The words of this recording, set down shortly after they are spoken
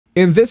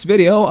In this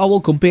video, I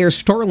will compare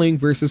Starlink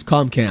versus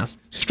Comcast.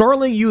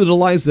 Starlink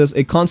utilizes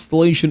a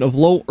constellation of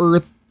low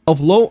Earth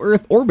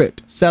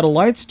orbit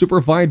satellites to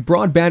provide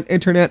broadband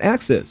internet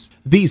access.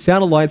 These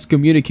satellites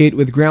communicate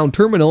with ground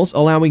terminals,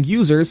 allowing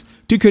users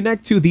to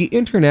connect to the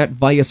internet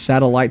via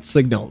satellite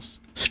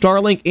signals.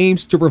 Starlink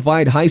aims to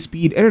provide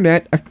high-speed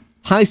internet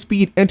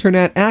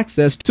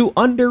access to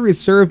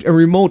under-reserved and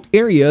remote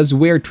areas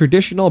where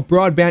traditional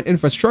broadband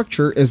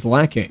infrastructure is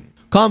lacking.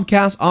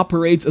 Comcast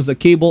operates as a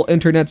cable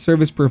internet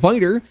service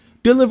provider,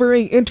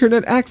 delivering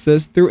internet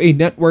access through a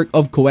network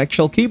of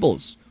coaxial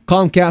cables.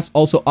 Comcast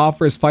also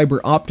offers fiber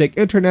optic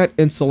internet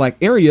in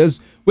select areas,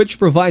 which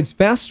provides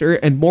faster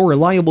and more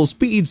reliable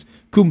speeds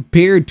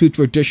compared to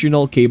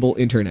traditional cable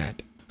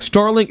internet.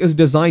 Starlink is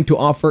designed to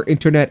offer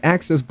internet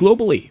access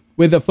globally,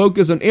 with a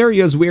focus on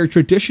areas where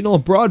traditional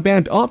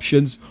broadband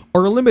options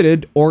are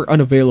limited or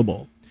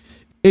unavailable.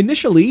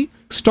 Initially,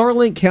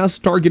 Starlink has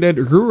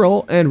targeted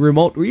rural and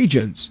remote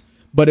regions,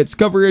 but its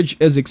coverage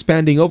is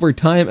expanding over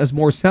time as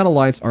more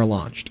satellites are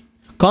launched.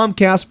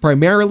 Comcast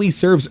primarily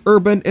serves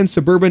urban and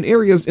suburban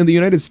areas in the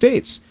United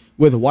States,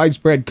 with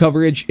widespread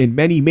coverage in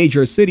many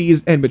major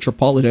cities and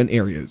metropolitan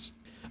areas.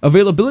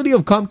 Availability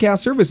of Comcast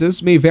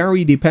services may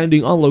vary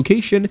depending on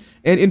location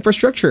and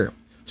infrastructure.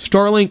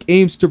 Starlink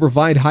aims to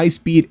provide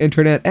high-speed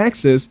internet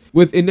access,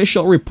 with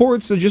initial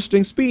reports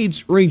suggesting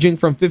speeds ranging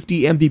from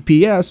 50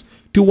 Mbps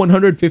to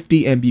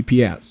 150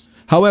 Mbps.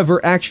 However,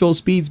 actual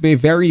speeds may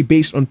vary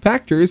based on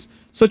factors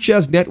such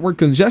as network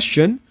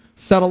congestion,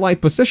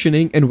 satellite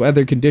positioning, and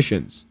weather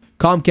conditions.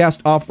 Comcast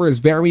offers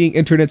varying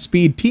internet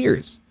speed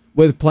tiers,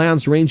 with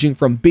plans ranging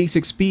from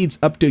basic speeds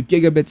up to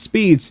gigabit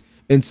speeds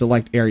in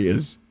select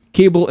areas.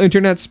 Cable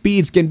internet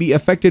speeds can be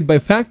affected by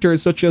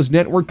factors such as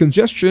network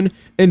congestion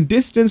and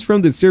distance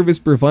from the service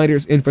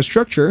provider's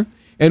infrastructure,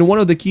 and one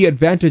of the key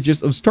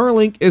advantages of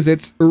Starlink is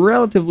its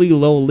relatively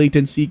low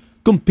latency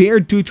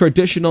compared to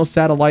traditional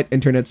satellite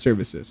internet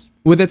services.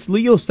 With its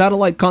LEO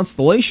satellite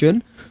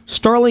constellation,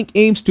 Starlink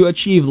aims to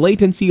achieve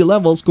latency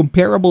levels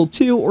comparable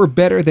to or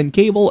better than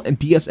cable and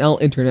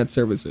DSL internet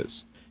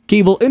services.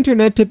 Cable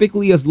internet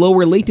typically has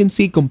lower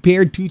latency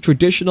compared to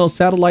traditional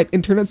satellite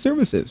internet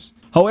services.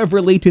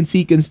 However,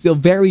 latency can still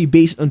vary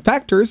based on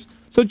factors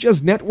such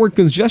as network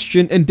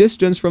congestion and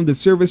distance from the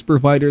service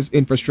provider's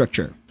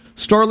infrastructure.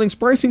 Starlink's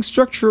pricing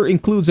structure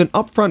includes an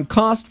upfront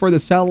cost for the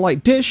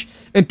satellite dish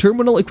and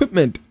terminal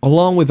equipment,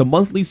 along with a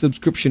monthly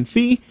subscription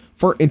fee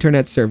for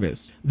internet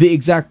service. The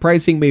exact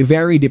pricing may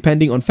vary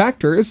depending on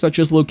factors such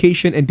as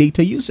location and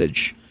data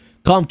usage.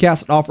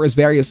 Comcast offers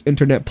various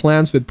internet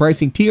plans with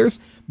pricing tiers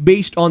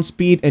based on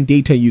speed and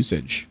data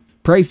usage.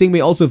 Pricing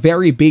may also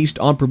vary based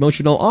on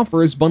promotional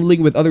offers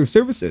bundling with other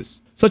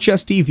services, such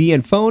as TV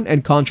and phone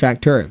and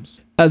contract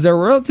terms. As a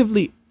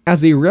relatively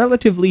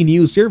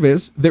new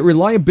service, the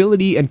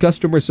reliability and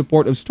customer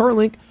support of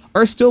Starlink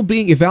are still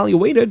being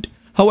evaluated.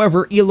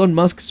 However, Elon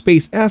Musk's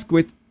SpaceX,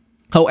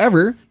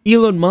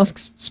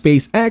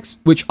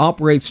 which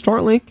operates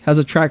Starlink, has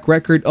a track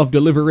record of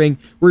delivering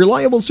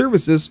reliable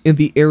services in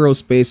the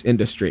aerospace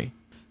industry.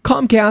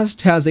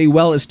 Comcast has a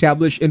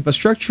well-established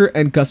infrastructure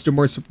and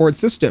customer support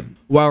system,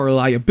 while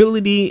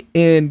reliability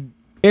and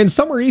in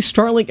summary,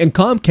 Starlink and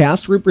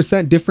Comcast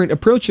represent different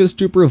approaches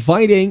to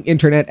providing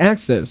internet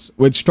access,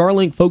 with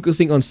Starlink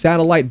focusing on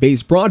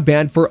satellite-based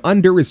broadband for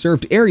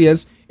under-reserved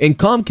areas and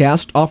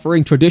Comcast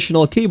offering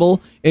traditional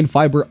cable and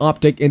fiber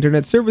optic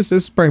internet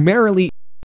services primarily